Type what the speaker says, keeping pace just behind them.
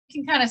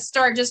can kind of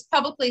just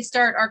publicly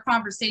start our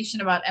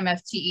conversation about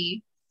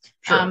MFTE.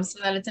 Sure. So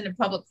that it's in a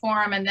public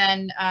forum, and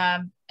then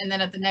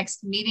at the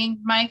next meeting,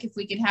 Mike, if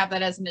we could have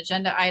that as an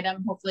agenda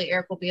item, hopefully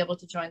Eric will be able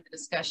to join the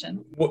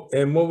discussion.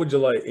 And what would you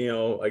like,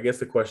 I guess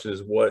the question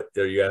is, what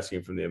are you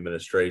asking from the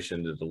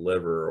administration to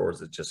deliver, or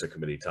is it just a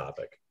committee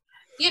topic?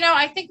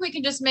 I think we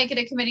can just make it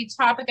a committee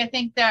topic. I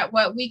think that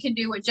what we can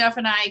do, what Jeff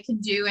and I can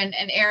do, and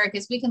Eric,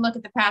 is we can look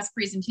at the past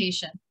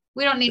presentation.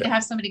 We don't need to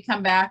have somebody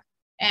come back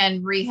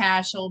and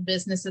rehash old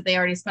business that they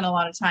already spent a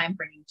lot of time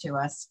bringing to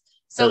us.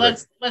 So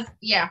let's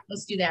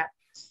do that.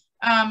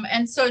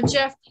 And so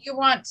Jeff, do you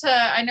want to,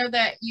 I know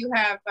that you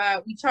have,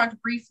 we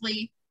talked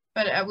briefly,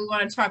 but we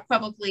want to talk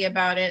publicly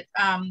about it.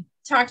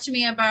 Talk to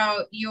me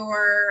about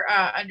your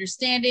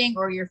understanding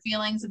or your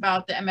feelings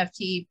about the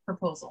MFT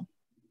proposal.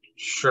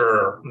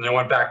 Sure. And I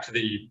went back to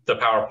the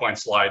PowerPoint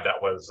slide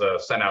that was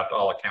sent out to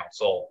all of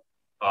council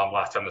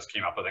last time this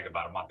came up, I think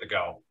about a month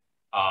ago.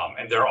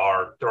 And there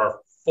are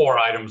 4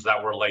 items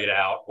that were laid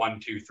out, 1,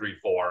 2, 3,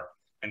 4,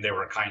 and they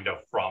were kind of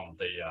from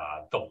the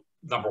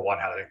number 1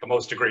 had, I think, the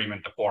most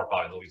agreement, to 4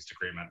 probably the least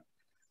agreement.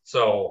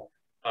 So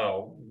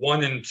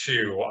 1 and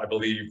 2, I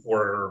believe,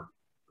 were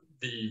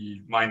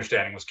my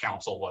understanding was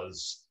council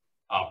was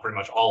pretty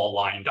much all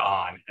aligned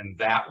on, and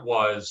that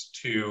was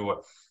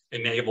to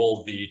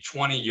enable the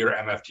 20-year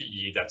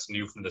MFTE that's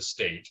new from the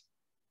state.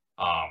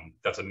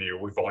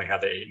 We've only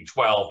had the 8 and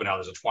 12, but now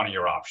there's a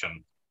 20-year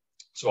option.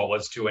 So it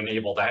was to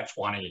enable that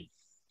 20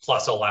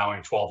 plus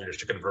allowing 12 years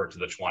to convert to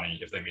the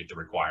 20 if they meet the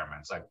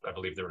requirements. I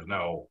believe there was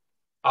no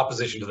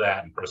opposition to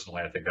that, and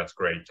personally I think that's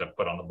great to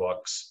put on the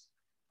books.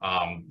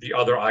 The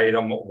other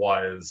item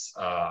was,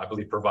 I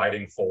believe,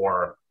 providing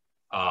for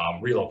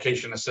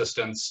relocation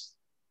assistance,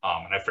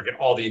 and I forget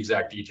all the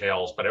exact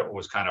details, but it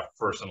was kind of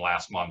first and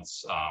last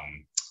month's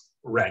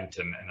rent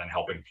and then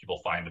helping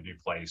people find a new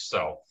place.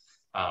 So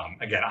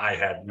again, I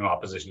had no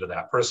opposition to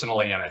that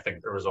personally, and I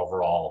think there was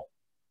overall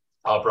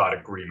a broad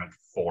agreement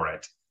for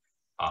it.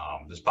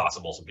 It's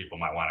possible some people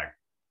might want to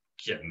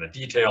get in the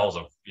details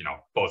of,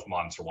 both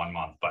months or 1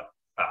 month, but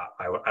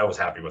I was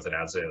happy with it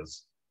as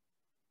is.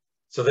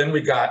 So then we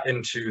got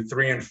into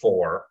 3 and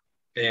 4,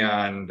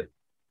 and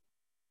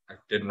I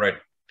didn't write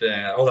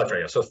down, oh, that's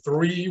right. Yeah. So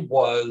 3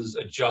 was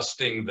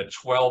adjusting the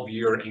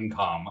 12-year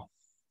income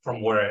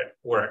from where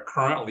it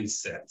currently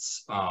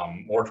sits,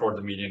 more toward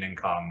the median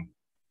income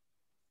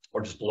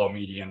or just below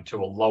median,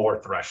 to a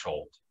lower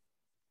threshold.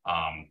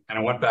 And I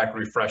went back and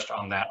refreshed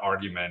on that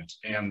argument,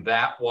 and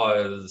that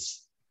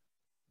was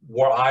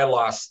where I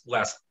last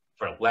left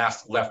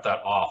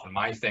that off. And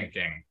my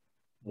thinking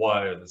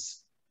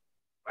was,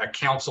 at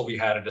council, we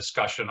had a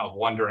discussion of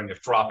wondering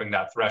if dropping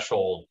that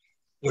threshold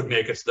would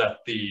make it so that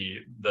the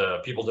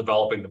people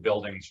developing the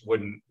buildings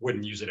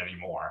wouldn't use it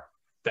anymore.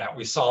 That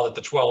we saw that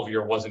the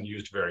 12-year wasn't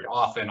used very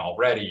often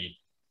already,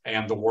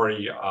 and the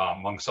worry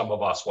among some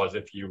of us was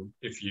if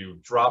you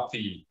drop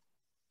the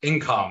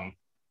income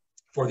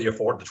for the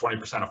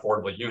 20%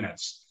 affordable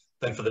units,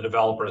 then for the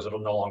developers it'll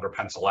no longer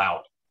pencil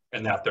out,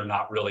 and that they're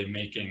not really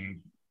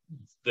making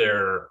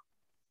the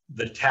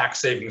tax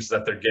savings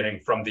that they're getting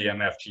from the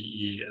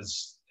MFTE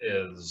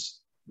is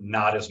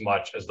not as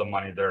much as the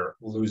money they're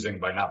losing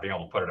by not being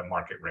able to put it at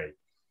market rate.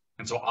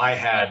 And so I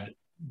had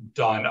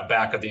done a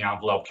back of the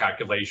envelope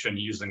calculation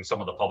using some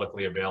of the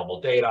publicly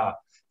available data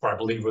for, I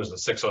believe it was the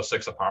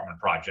 606 apartment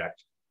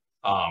project.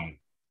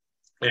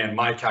 And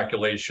my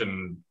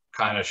calculation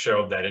kind of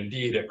showed that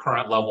indeed at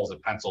current levels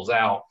it pencils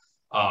out,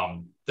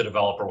 the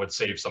developer would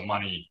save some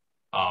money.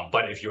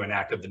 But if you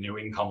enacted the new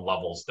income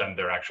levels, then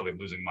they're actually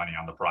losing money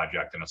on the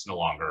project and it's no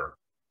longer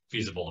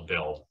feasible to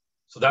build.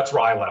 So that's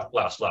where I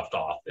last left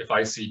off. If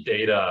I see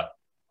data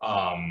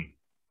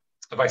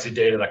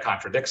that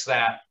contradicts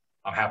that,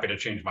 I'm happy to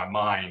change my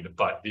mind,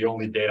 but the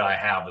only data I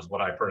have is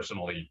what I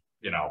personally,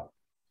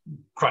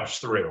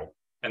 crunched through.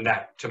 And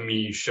that to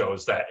me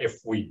shows that if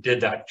we did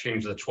that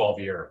change to the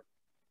 12-year,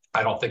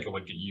 I don't think it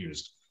would get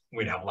used.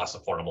 We'd have less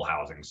affordable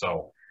housing.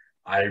 So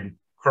I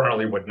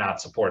currently would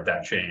not support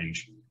that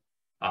change.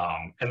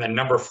 And then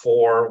number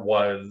 4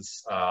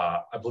 was,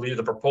 I believe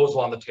the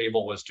proposal on the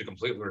table was to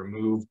completely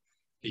remove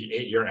the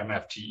 8-year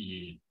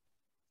MFTE.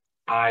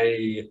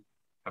 I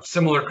have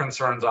similar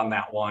concerns on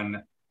that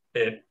one.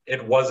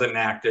 It was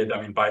enacted,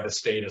 by the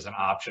state as an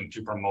option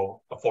to promote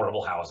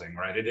affordable housing,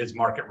 right? It is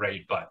market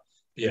rate, but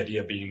the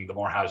idea being the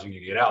more housing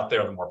you get out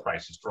there, the more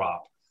prices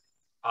drop.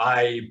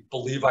 I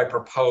believe I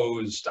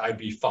proposed I'd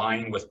be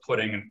fine with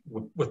putting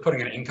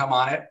an income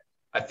on it.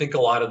 I think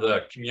a lot of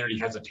the community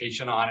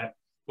hesitation on it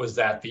was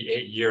that the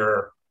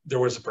 8-year, there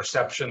was a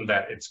perception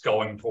that it's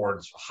going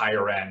towards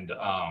higher end,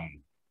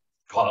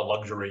 call it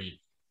luxury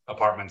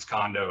apartments,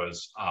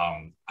 condos.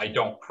 I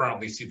don't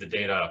currently see the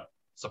data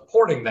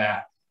supporting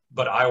that,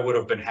 but I would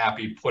have been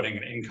happy putting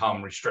an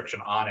income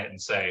restriction on it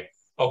and say,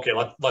 okay,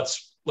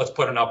 let's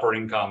put an upper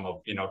income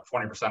of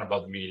 20%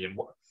 above the median,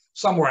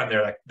 somewhere in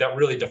there that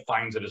really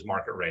defines it as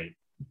market rate.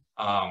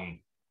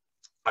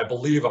 I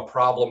believe a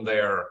problem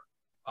there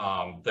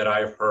that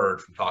I've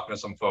heard from talking to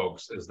some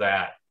folks is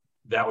that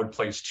would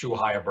place too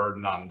high a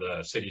burden on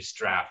the city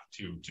staff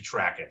to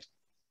track it.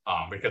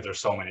 because there's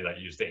so many that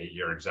use the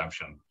 8-year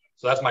exemption.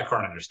 So that's my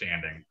current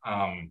understanding.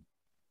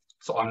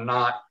 So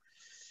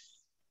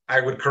I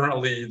would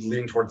currently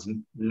lean towards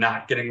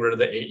not getting rid of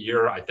the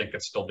 8-year. I think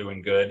it's still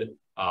doing good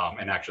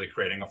and actually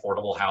creating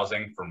affordable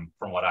housing from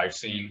what I've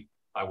seen.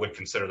 I would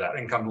consider that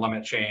income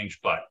limit change,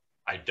 but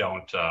I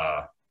don't,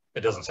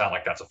 it doesn't sound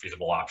like that's a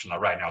feasible option.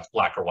 Right now it's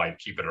black or white,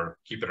 keep it or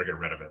get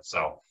rid of it.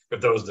 So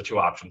if those are the two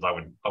options, I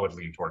would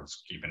lean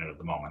towards keeping it at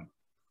the moment.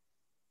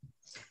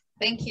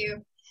 Thank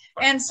you.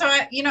 And so,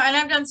 and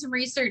I've done some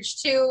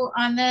research too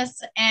on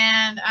this,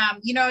 and,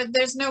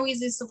 there's no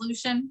easy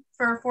solution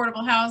for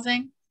affordable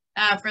housing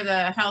for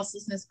the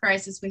houselessness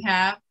crisis we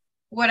have.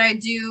 What I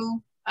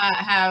do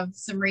have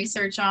some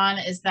research on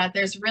is that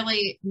there's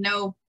really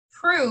no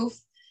proof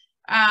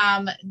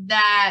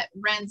that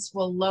rents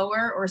will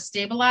lower or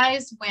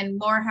stabilize when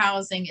more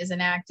housing is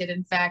enacted.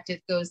 In fact,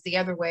 it goes the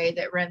other way,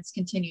 that rents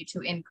continue to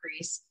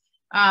increase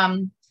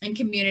in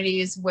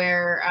communities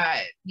where,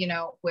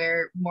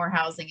 where more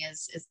housing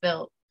is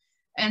built.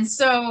 And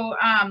so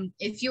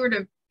if you were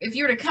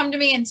to come to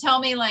me and tell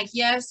me like,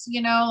 yes,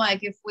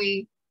 like if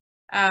we,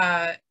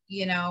 we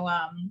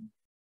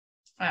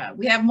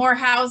have more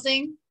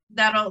housing,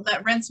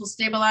 that rents will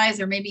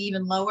stabilize or maybe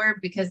even lower,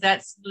 because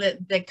that's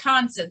the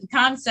concept. The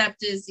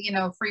concept is,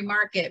 free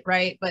market,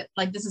 right? But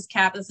like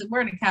we're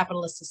in a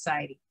capitalist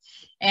society,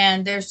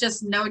 and there's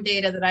just no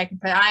data that I can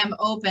put. I am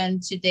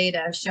open to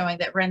data showing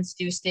that rents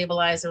do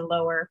stabilize or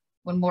lower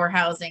when more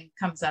housing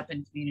comes up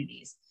in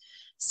communities.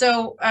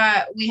 So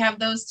we have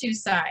those two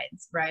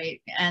sides,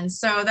 right? And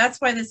so that's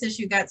why this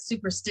issue got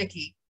super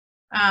sticky,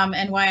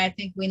 and why I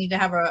think we need to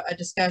have a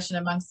discussion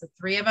amongst the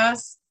three of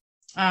us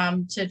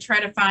to try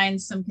to find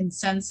some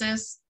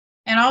consensus,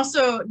 and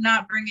also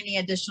not bring any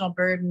additional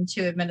burden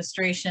to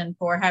administration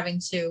for having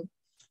to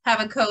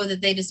have a code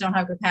that they just don't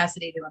have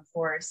capacity to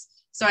enforce.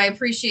 So I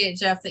appreciate,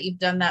 Jeff, that you've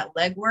done that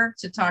legwork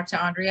to talk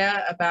to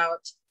Andrea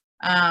about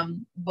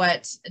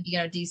what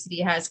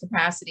DCD has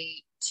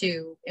capacity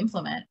to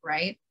implement,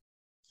 right?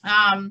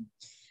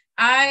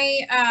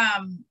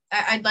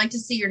 I'd like to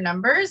see your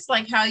numbers,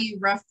 like how you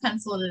rough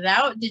penciled it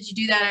out. Did you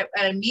do that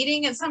at a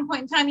meeting at some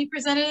point in time you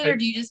presented it, or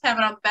do you just have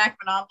it on the back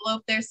of an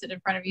envelope there, sit in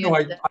front of you? No,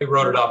 I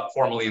wrote it up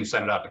formally and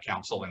sent it out to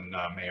council and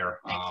mayor.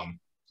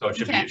 So it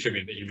should be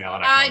in the email.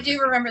 And I do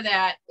remember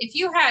that. If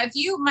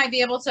you might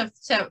be able to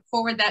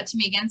forward that to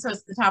me again, so it's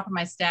at the top of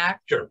my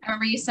stack. Sure. I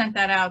remember you sent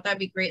that out. That'd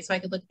be great, so I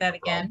could look at that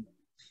again.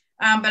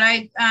 But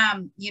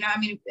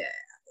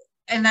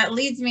and that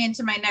leads me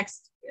into my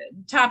next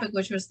topic,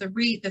 which was the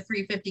REIT, the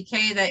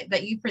 350K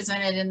that you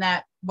presented in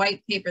that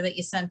white paper that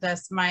you sent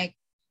us, Mike.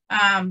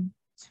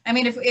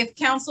 If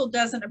council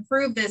doesn't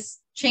approve this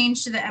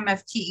change to the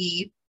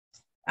MFTE,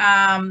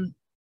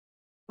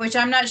 which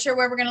I'm not sure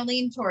where we're going to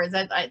lean towards.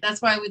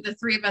 That's why the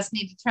three of us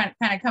need to try to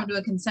kind of come to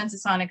a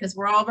consensus on it, because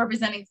we're all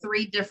representing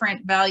three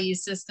different value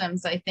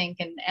systems, I think,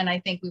 and I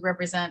think we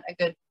represent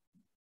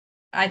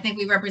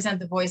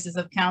the voices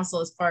of council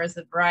as far as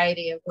the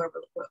variety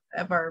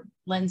of our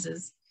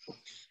lenses.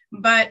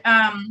 But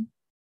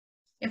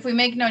if we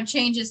make no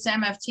changes to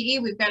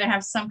MFTE, we've got to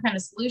have some kind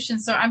of solution.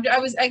 So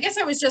I guess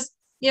I was just,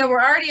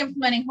 we're already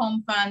implementing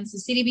home funds, the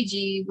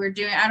CDBG. We're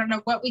doing, I don't know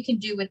what we can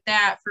do with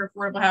that for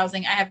affordable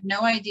housing. I have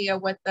no idea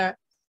what the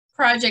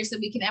projects that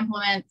we can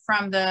implement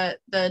from the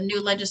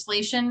new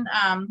legislation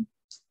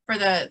for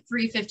the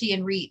 350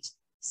 and REIT.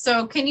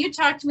 So can you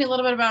talk to me a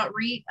little bit about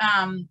REIT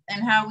and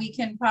how we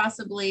can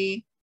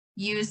possibly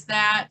use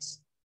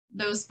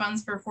those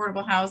funds for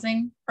affordable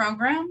housing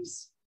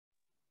programs?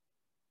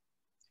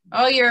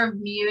 Oh, you're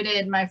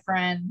muted, my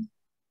friend.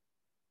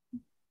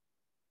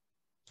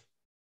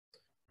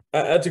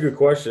 That's a good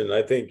question.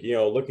 I think,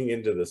 looking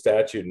into the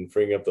statute and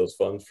freeing up those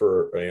funds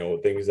for,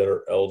 things that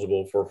are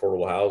eligible for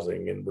affordable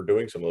housing, and we're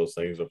doing some of those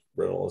things with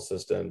rental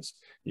assistance.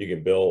 You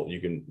can build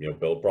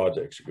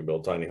projects, you can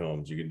build tiny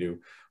homes, you can do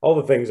all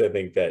the things I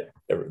think that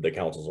the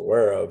council's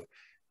aware of,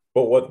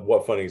 but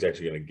what funding is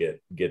actually going to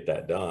get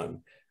that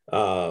done?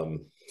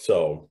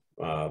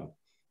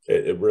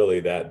 It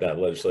really, that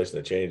legislation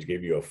that changed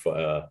gave you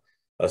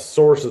a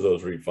source of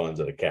those REIT funds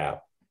at a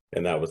cap.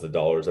 And that was the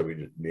dollars that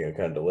we kind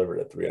of delivered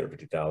at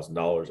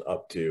 $350,000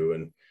 up to,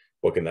 and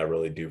what can that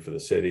really do for the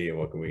city, and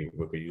what can we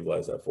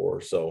utilize that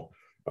for? So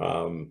I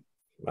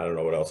don't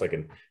know what else I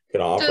can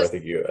offer. I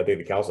think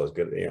the council has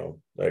good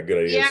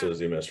ideas, so does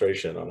the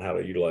administration, on how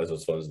to utilize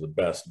those funds the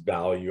best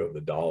value of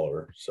the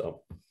dollar.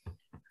 So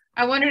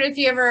I wondered if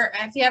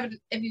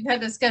you've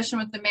had discussion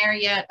with the mayor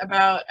yet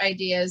about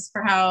ideas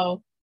for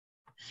how,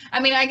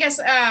 I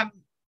guess,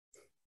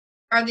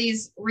 are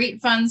these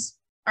REIT funds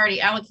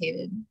already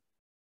allocated?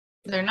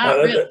 They're not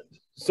really.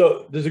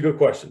 So there's a good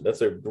question. That's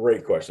a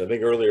great question. I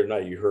think earlier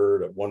tonight you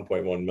heard a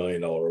 $1.1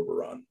 million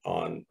overrun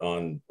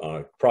on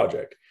a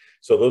project.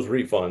 So those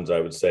REIT funds,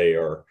 I would say,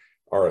 are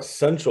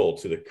essential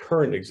to the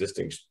current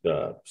existing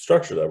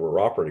structure that we're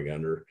operating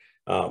under.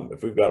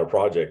 If we've got a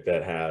project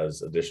that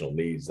has additional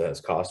needs, that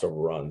has cost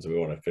overruns, and we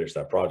want to finish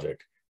that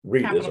project,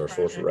 REIT is our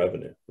source of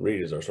revenue.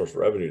 REIT is our source of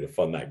revenue to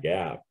fund that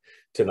gap.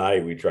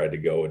 Tonight, we tried to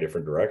go a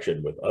different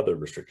direction with other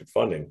restricted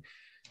funding.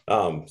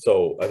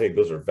 So I think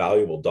those are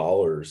valuable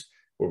dollars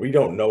where we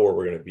don't know where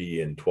we're going to be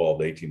in 12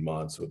 to 18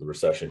 months with the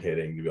recession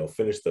hitting to be able to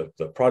finish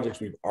the projects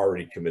we've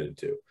already committed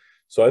to.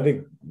 So I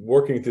think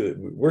working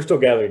through, we're still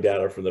gathering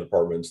data from the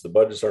departments. The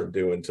budgets aren't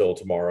due until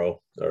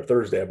tomorrow or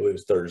Thursday, I believe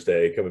it's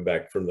Thursday, coming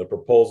back from the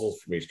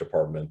proposals from each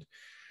department.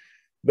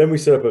 Then we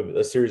set up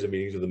a series of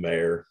meetings with the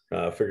mayor,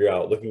 figure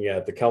out, looking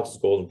at the council's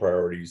goals and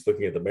priorities,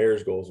 looking at the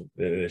mayor's goals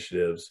and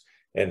initiatives,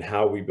 and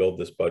how we build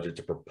this budget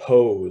to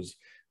propose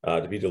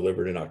to be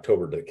delivered in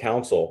October to the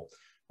council.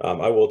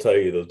 I will tell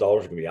you those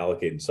dollars are going to be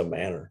allocated in some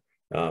manner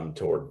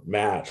toward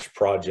match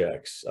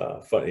projects,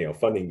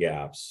 funding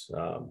gaps.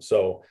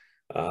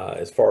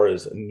 As far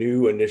as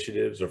new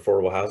initiatives or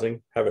affordable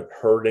housing, haven't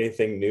heard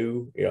anything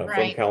new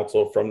from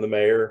council, from the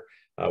mayor.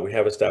 We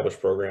have established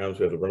programs.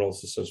 We have the rental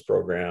assistance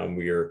program.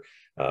 We are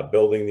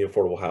building the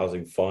affordable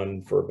housing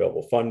fund for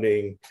available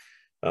funding.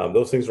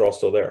 Those things are all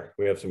still there.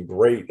 We have some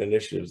great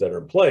initiatives that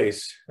are in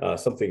place.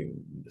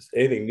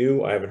 Anything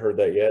new, I haven't heard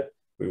that yet.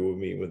 We will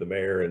meet with the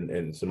mayor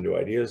and some new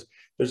ideas.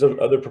 There's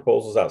other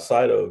proposals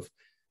outside of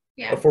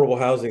affordable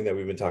housing that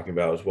we've been talking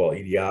about as well,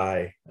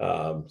 EDI.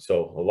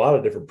 So a lot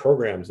of different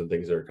programs and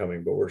things that are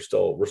coming, but we're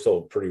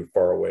still pretty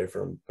far away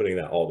from putting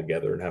that all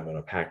together and having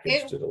a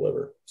package to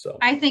deliver. So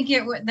I think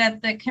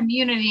that the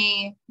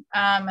community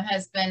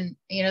has been,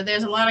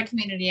 there's a lot of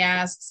community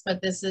asks,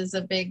 but this is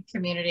a big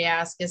community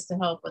ask, is to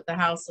help with the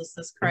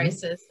houselessness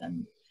crisis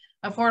and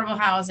affordable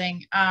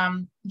housing.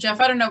 Jeff,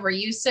 I don't know where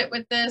you sit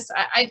with this.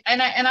 I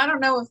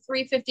don't know if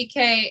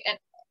 350K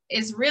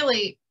is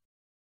really,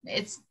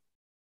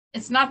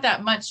 it's not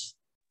that much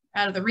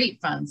out of the REAP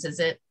funds, is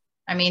it?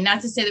 I mean,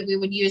 not to say that we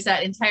would use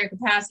that entire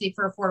capacity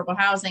for affordable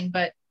housing,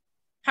 but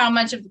how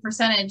much of the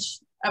percentage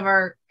of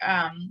our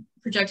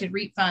projected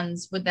REAP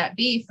funds would that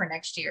be for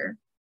next year?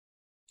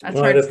 That's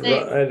hard to say.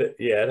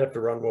 I'd have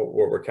to run what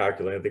we're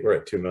calculating. I think we're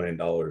at $2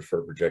 million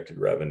for projected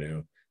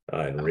revenue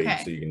in REAP,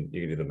 so you can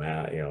do the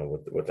math,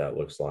 what that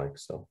looks like.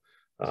 So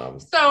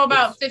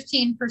about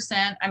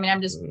 15%. I mean,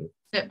 I'm just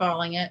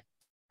spitballing it.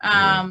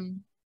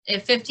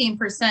 If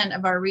 15%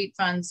 of our REAP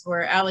funds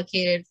were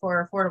allocated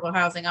for affordable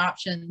housing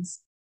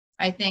options,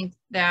 I think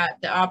that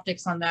the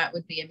optics on that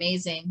would be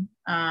amazing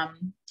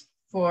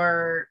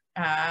for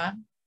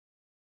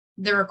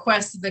the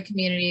requests of the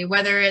community,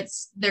 whether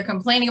they're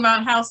complaining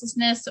about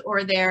houselessness or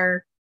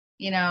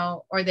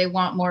or they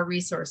want more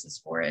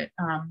resources for it.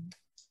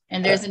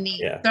 And there's a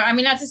need. So, I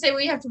mean, not to say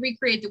we have to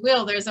recreate the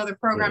wheel. There's other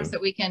programs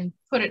that we can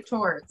put it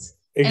towards.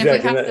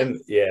 Exactly.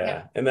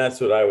 And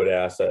that's what I would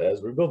ask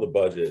as we build the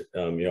budget.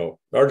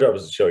 Our job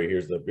is to show you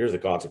here's the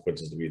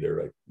consequences to be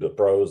there, like the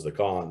pros, the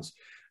cons,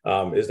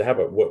 is to have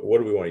what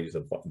do we want to use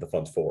the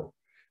funds for?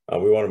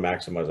 We want to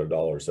maximize our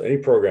dollars. So any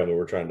program that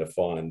we're trying to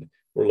fund,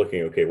 we're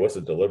looking, okay, what's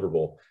the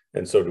deliverable?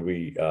 And so do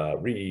we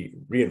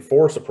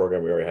reinforce a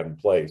program we already have in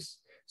place?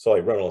 So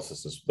like rental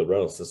assistance, the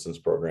rental assistance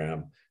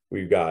program,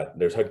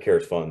 there's HUD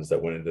CARES funds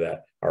that went into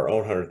that, our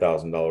own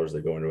 $100,000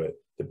 that go into it,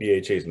 the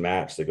BHA's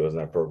match that goes in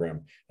that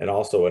program, and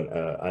also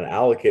an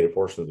allocated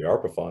portion of the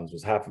ARPA funds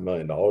was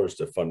 $500,000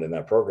 to fund in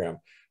that program.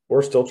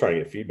 We're still trying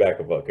to get feedback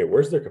of, okay,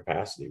 where's their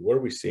capacity? What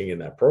are we seeing in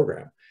that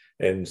program?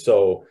 And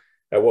so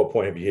at what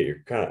point have you hit your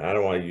I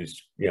don't want to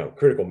use,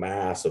 critical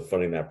mass of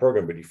funding that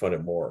program, but you fund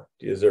it more?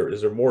 Is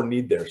there more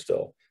need there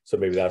still? So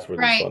maybe that's where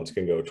these funds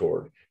can go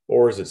toward,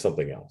 or is it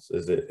something else?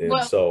 Is it,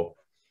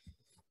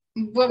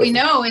 what we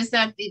know is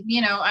that,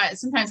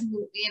 sometimes,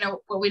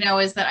 what we know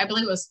is that I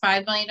believe it was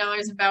 $5 million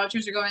in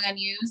vouchers are going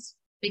unused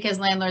because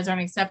landlords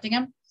aren't accepting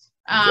them.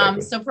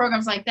 So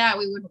programs like that,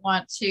 we wouldn't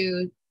want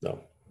to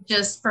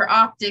just for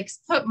optics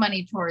put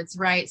money towards,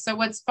 right? So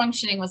what's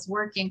functioning, what's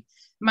working.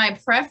 My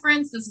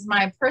preference, this is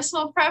my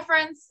personal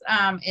preference,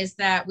 is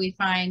that we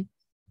find,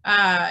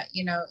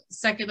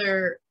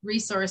 secular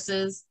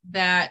resources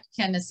that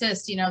can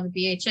assist,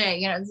 the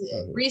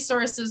BHA,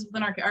 resources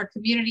within our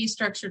community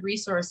structured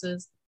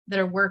resources that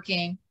are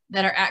working,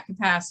 that are at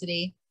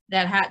capacity,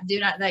 that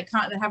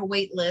have a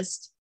wait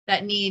list,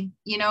 that need,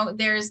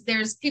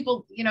 there's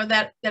people,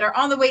 that are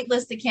on the wait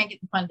list that can't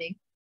get the funding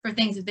for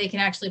things that they can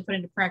actually put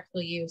into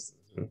practical use.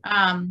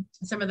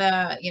 Some of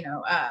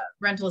the,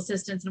 rental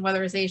assistance and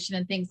weatherization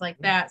and things like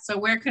that. So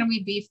where can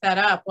we beef that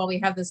up while we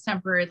have this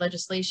temporary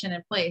legislation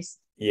in place?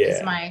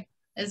 Is my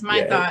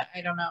thought.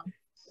 I don't know.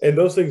 And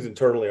those things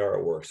internally are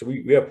at work. So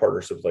we have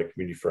partnerships like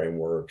community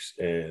frameworks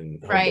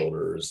and home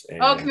builders.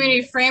 And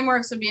community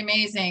frameworks would be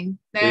amazing.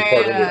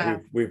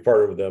 We've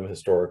partnered with them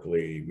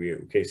historically. We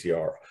have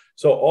KCR.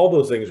 So all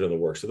those things are in the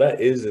works. So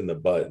that is in the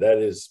budget. That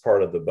is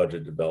part of the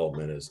budget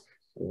development is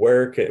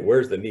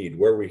where's the need?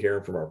 Where are we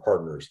hearing from our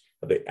partners?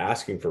 Are they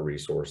asking for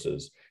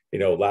resources?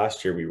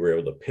 Last year we were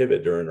able to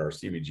pivot during our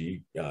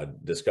CBG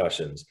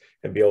discussions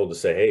and be able to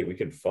say, hey, we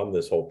can fund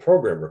this whole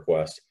program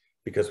request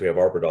because we have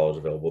ARPA dollars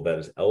available that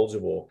is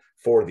eligible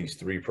for these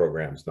 3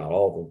 programs, not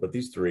all of them, but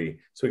these 3,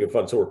 so we can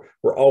fund. So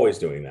we're always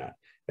doing that.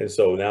 And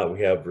so now that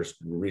we have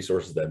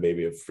resources that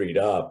maybe have freed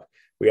up,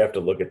 we have to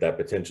look at that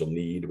potential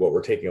need, what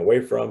we're taking away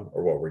from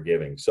or what we're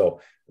giving. So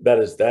that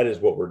is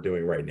what we're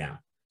doing right now.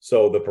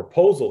 So the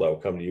proposal that will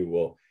come to you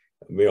will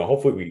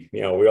hopefully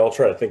we all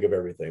try to think of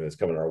everything that's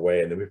coming our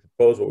way, and then we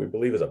propose what we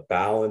believe is a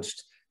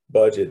balanced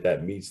budget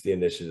that meets the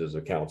initiatives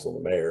of council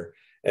and the mayor.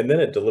 And then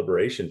at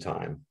deliberation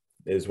time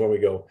is when we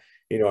go,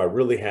 I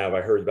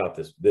heard about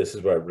this. This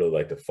is what I'd really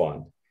like to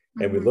fund.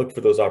 And we look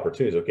for those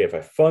opportunities. Okay, if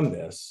I fund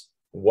this,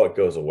 what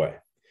goes away?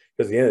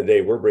 Because at the end of the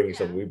day, we're bringing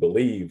something we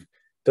believe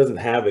doesn't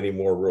have any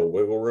more real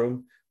wiggle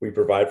room. We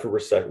provide for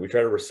recession. We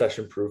try to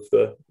recession proof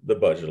the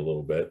budget a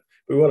little bit.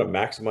 We want to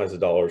maximize the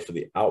dollars for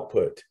the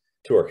output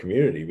to our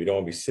community. We don't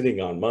want to be sitting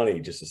on money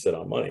just to sit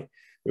on money.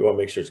 We want to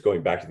make sure it's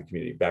going back to the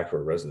community, back to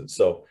our residents.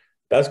 So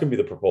that's going to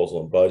be the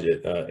proposal and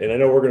budget. And I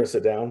know we're going to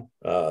sit down,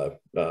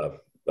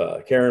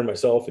 Karen,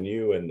 myself, and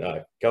you and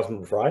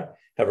Councilmember Fry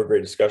have a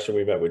great discussion.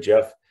 We met with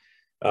Jeff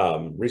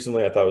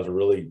recently. I thought it was a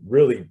really,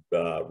 really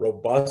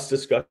robust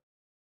discussion.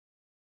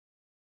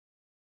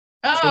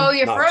 Oh,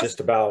 you're not frozen. Just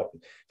about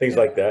things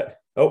like that.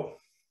 Oh,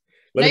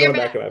 let me go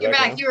back. You're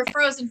back. You were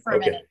frozen for a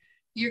minute.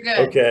 You're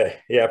good. Okay.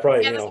 Yeah,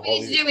 probably. Yeah, that's what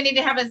we need to do. We need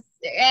to have and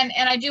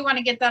I do want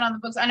to get that on the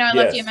books. I know I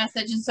left you a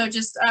message, and so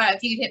just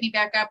if you could hit me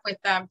back up with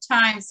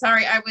time.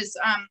 Sorry, I was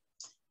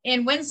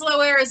in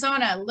Winslow,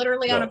 Arizona,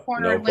 literally on a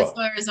corner in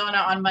Winslow, Arizona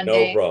on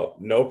Monday.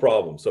 No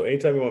problem. So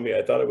anytime you want me,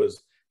 I thought it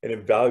was an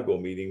invaluable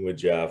meeting with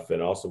Jeff,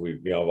 and also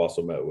I've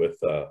also met with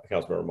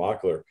Councilmember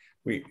Mockler.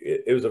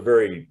 It was a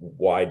very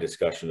wide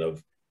discussion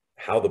of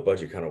how the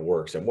budget kind of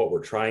works and what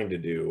we're trying to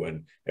do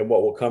and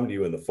what will come to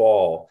you in the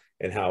fall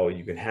and how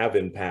you can have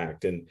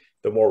impact. And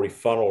the more we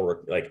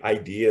funnel like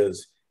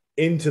ideas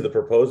into the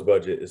proposed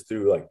budget is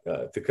through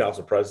the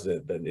council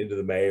president, then into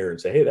the mayor, and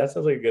say, hey, that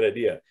sounds like a good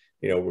idea.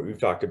 We've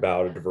talked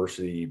about a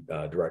diversity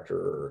director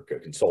or a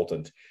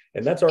consultant,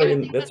 and that's already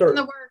in the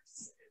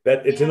works.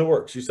 It's in the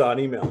works. You saw an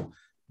email.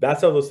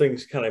 That's how those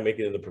things kind of make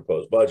it in the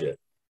proposed budget.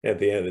 And at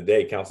the end of the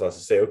day, council has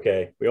to say,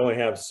 okay, we only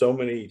have so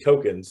many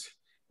tokens.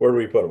 Where do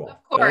we put them all?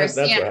 Of course,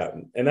 that's what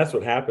happened, and that's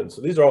what happened.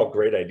 So these are all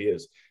great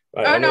ideas.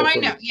 I know.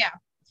 Yeah.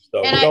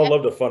 So we'd all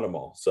love to fund them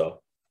all.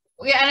 So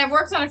yeah, and I've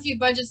worked on a few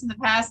budgets in the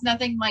past,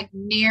 nothing like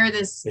near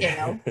this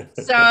scale.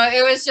 So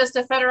it was just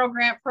a federal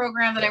grant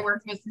program that I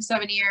worked with for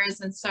 7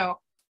 years, and so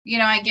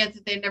I get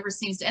that they never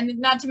seems to, and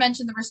not to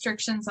mention the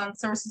restrictions on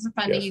sources of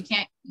funding.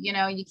 Yes.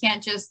 You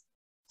can't just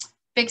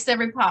fix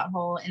every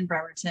pothole in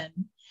Bremerton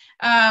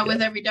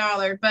with every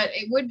dollar, but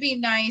it would be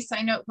nice.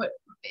 I know, but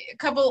a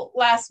couple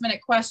last minute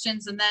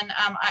questions, and then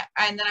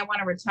I want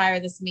to retire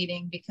this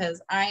meeting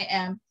because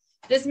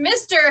this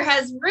mister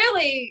has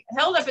really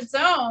held up its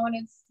own.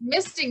 It's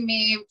misting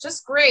me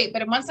just great,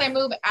 but once I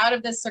move out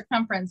of this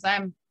circumference,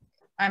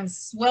 I'm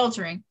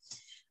sweltering.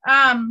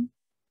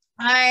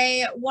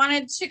 I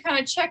wanted to kind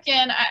of check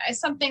in.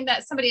 Something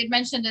that somebody had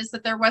mentioned is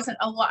that there wasn't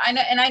a lot.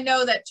 I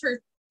know that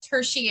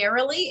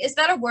tertiarily, is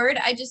that a word?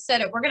 I just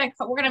said it. We're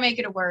gonna make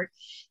it a word.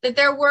 That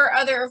there were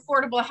other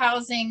affordable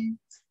housing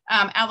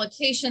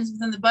allocations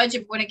within the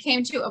budget. When it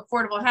came to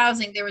affordable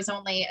housing, there was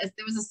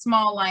a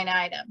small line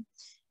item.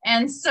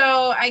 And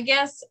so I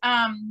guess,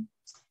 and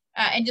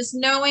just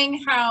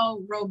knowing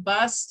how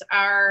robust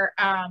our,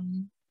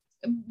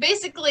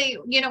 basically,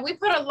 we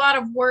put a lot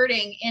of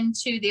wording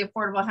into the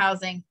affordable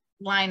housing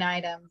line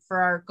item for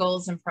our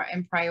goals and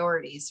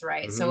priorities,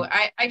 right? Mm-hmm. So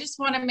I just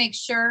want to make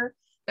sure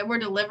that we're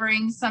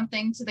delivering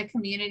something to the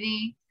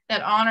community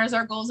that honors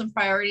our goals and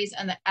priorities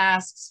and that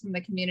asks from the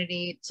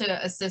community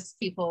to assist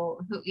people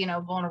who,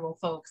 vulnerable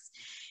folks.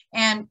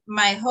 And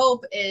my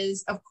hope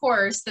is, of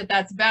course, that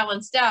that's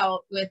balanced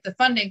out with the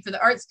funding for the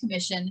Arts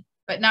Commission,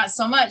 but not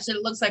so much that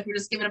it looks like we're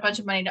just giving a bunch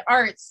of money to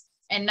arts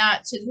and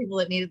not to the people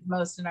that need it the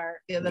most that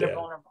are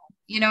vulnerable.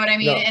 You know what I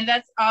mean? No, and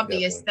that's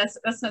obvious.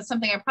 Definitely. That's not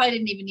something I probably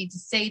didn't even need to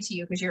say to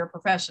you because you're a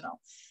professional.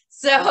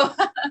 So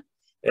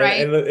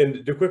right.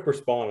 And to quick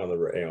respond on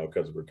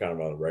because we're kind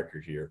of on the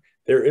record here,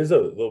 there is a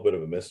little bit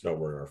of a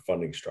misnomer in our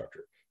funding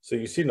structure. So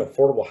you see an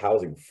affordable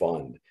housing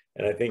fund,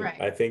 and I think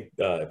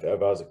if I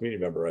was a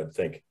community member, I'd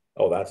think,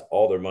 oh, that's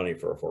all their money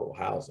for affordable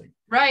housing.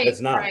 Right. It's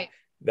not. Right.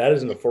 That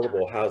is an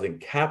affordable housing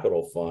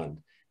capital fund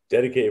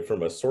dedicated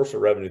from a source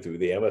of revenue through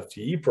the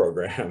MFTE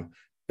program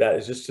that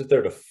is just sit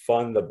there to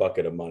fund the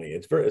bucket of money.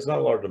 It's not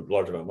a large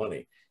amount of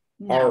money.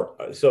 No.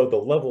 So the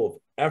level of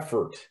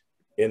effort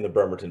in the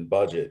Bremerton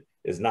budget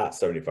is not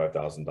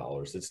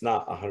 $75,000. It's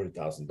not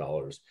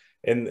 $100,000.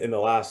 In the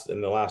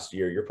last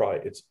year,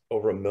 it's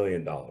over $1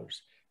 million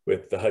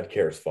with the HUD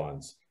Cares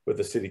funds, with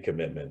the city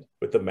commitment,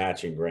 with the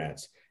matching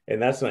grants.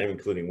 And that's not even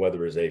including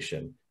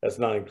weatherization. That's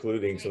not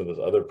including some of those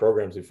other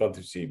programs we fund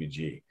through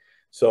CBG.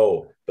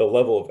 So the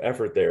level of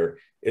effort there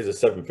is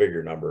a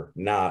 7-figure number,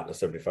 not a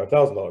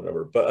 $75,000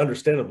 number. But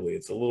understandably,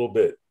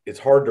 it's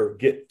hard to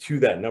get to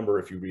that number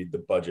if you read the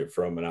budget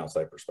from an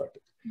outside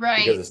perspective.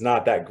 Right. Because it's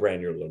not that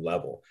granular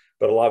level.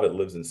 But a lot of it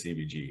lives in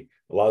CBG.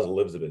 A lot of it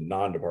lives in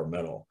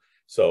non-departmental.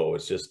 So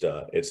it's just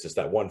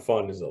that one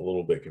fund is a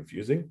little bit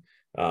confusing.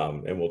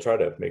 And we'll try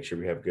to make sure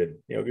we have good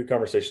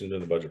conversations in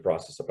the budget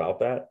process about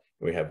that.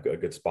 And we have a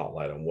good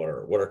spotlight on what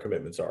our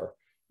commitments are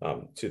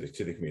to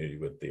the community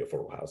with the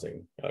affordable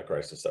housing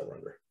crisis that we're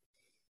under.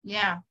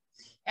 Yeah.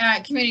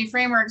 Community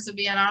frameworks would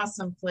be an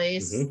awesome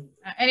place. Mhm.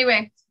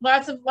 Anyway,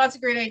 lots of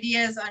great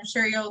ideas. I'm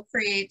sure you'll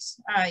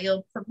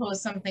you'll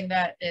propose something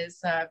that is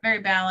very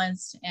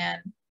balanced and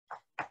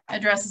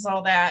addresses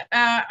all that.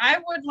 I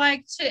would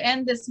like to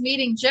end this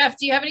meeting. Jeff,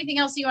 do you have anything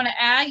else you want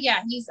to add?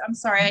 Yeah, I'm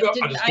sorry. I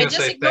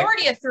just ignored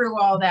you through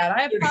all that.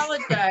 I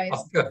apologize.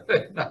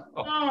 No.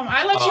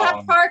 I let you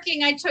have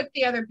parking. I took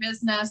the other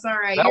business. All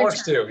right. That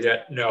works too.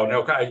 Yeah, no,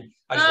 I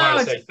just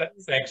wanted to say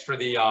thanks for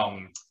the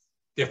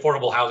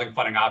affordable housing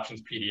funding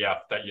options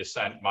PDF that you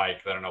sent,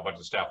 Mike, that I know a bunch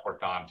of staff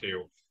worked on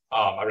too.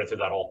 I read through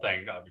that whole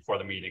thing before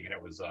the meeting, and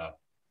it was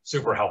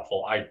super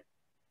helpful. I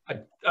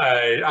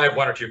have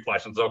one or two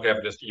questions. Okay, if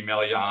I just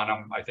email you on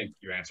them, I think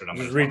you answered them.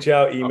 Just reach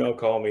out, email,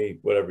 call me,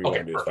 whatever you want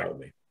to do is fine with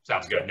me.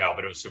 Sounds good. No,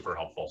 but it was super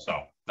helpful.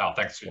 So no,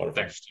 thanks to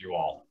you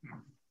all.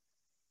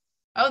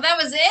 Oh, that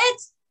was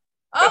it?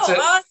 That's it.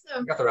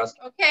 Awesome. Got the rest.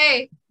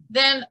 Okay,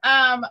 then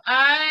I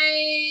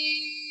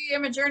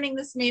am adjourning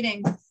this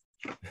meeting.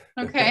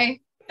 Okay.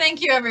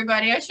 Thank you,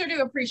 everybody. I sure do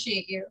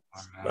appreciate you.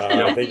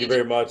 Thank you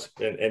very much.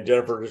 And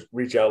Jennifer, just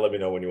reach out. Let me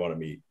know when you want to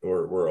meet.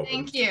 We're open.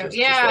 Thank you.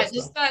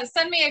 Just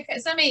send me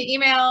an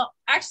email.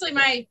 Actually,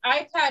 my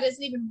iPad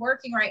isn't even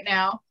working right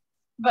now,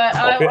 but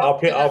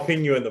I'll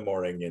ping you in the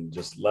morning and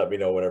just let me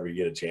know whenever you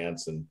get a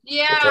chance. And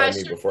we'll try to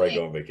meet before I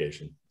go on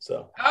vacation.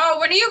 So. Oh,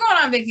 when are you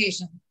going on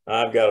vacation?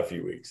 I've got a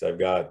few weeks. I've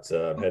got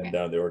heading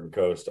down the Oregon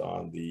coast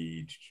on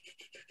the,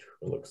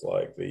 it looks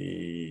like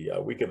the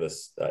week of the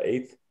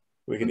 8th.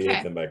 We can do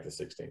 8th and back the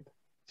 16th.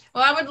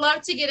 Well, I would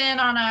love to get in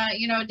on a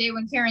day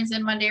when Karen's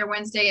in Monday or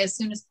Wednesday as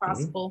soon as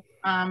possible.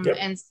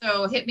 And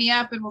so hit me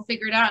up and we'll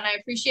figure it out. And I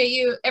appreciate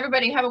you.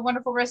 Everybody have a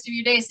wonderful rest of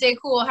your day. Stay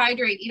cool,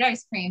 hydrate, eat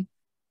ice cream.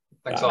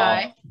 Thanks all.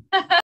 Bye.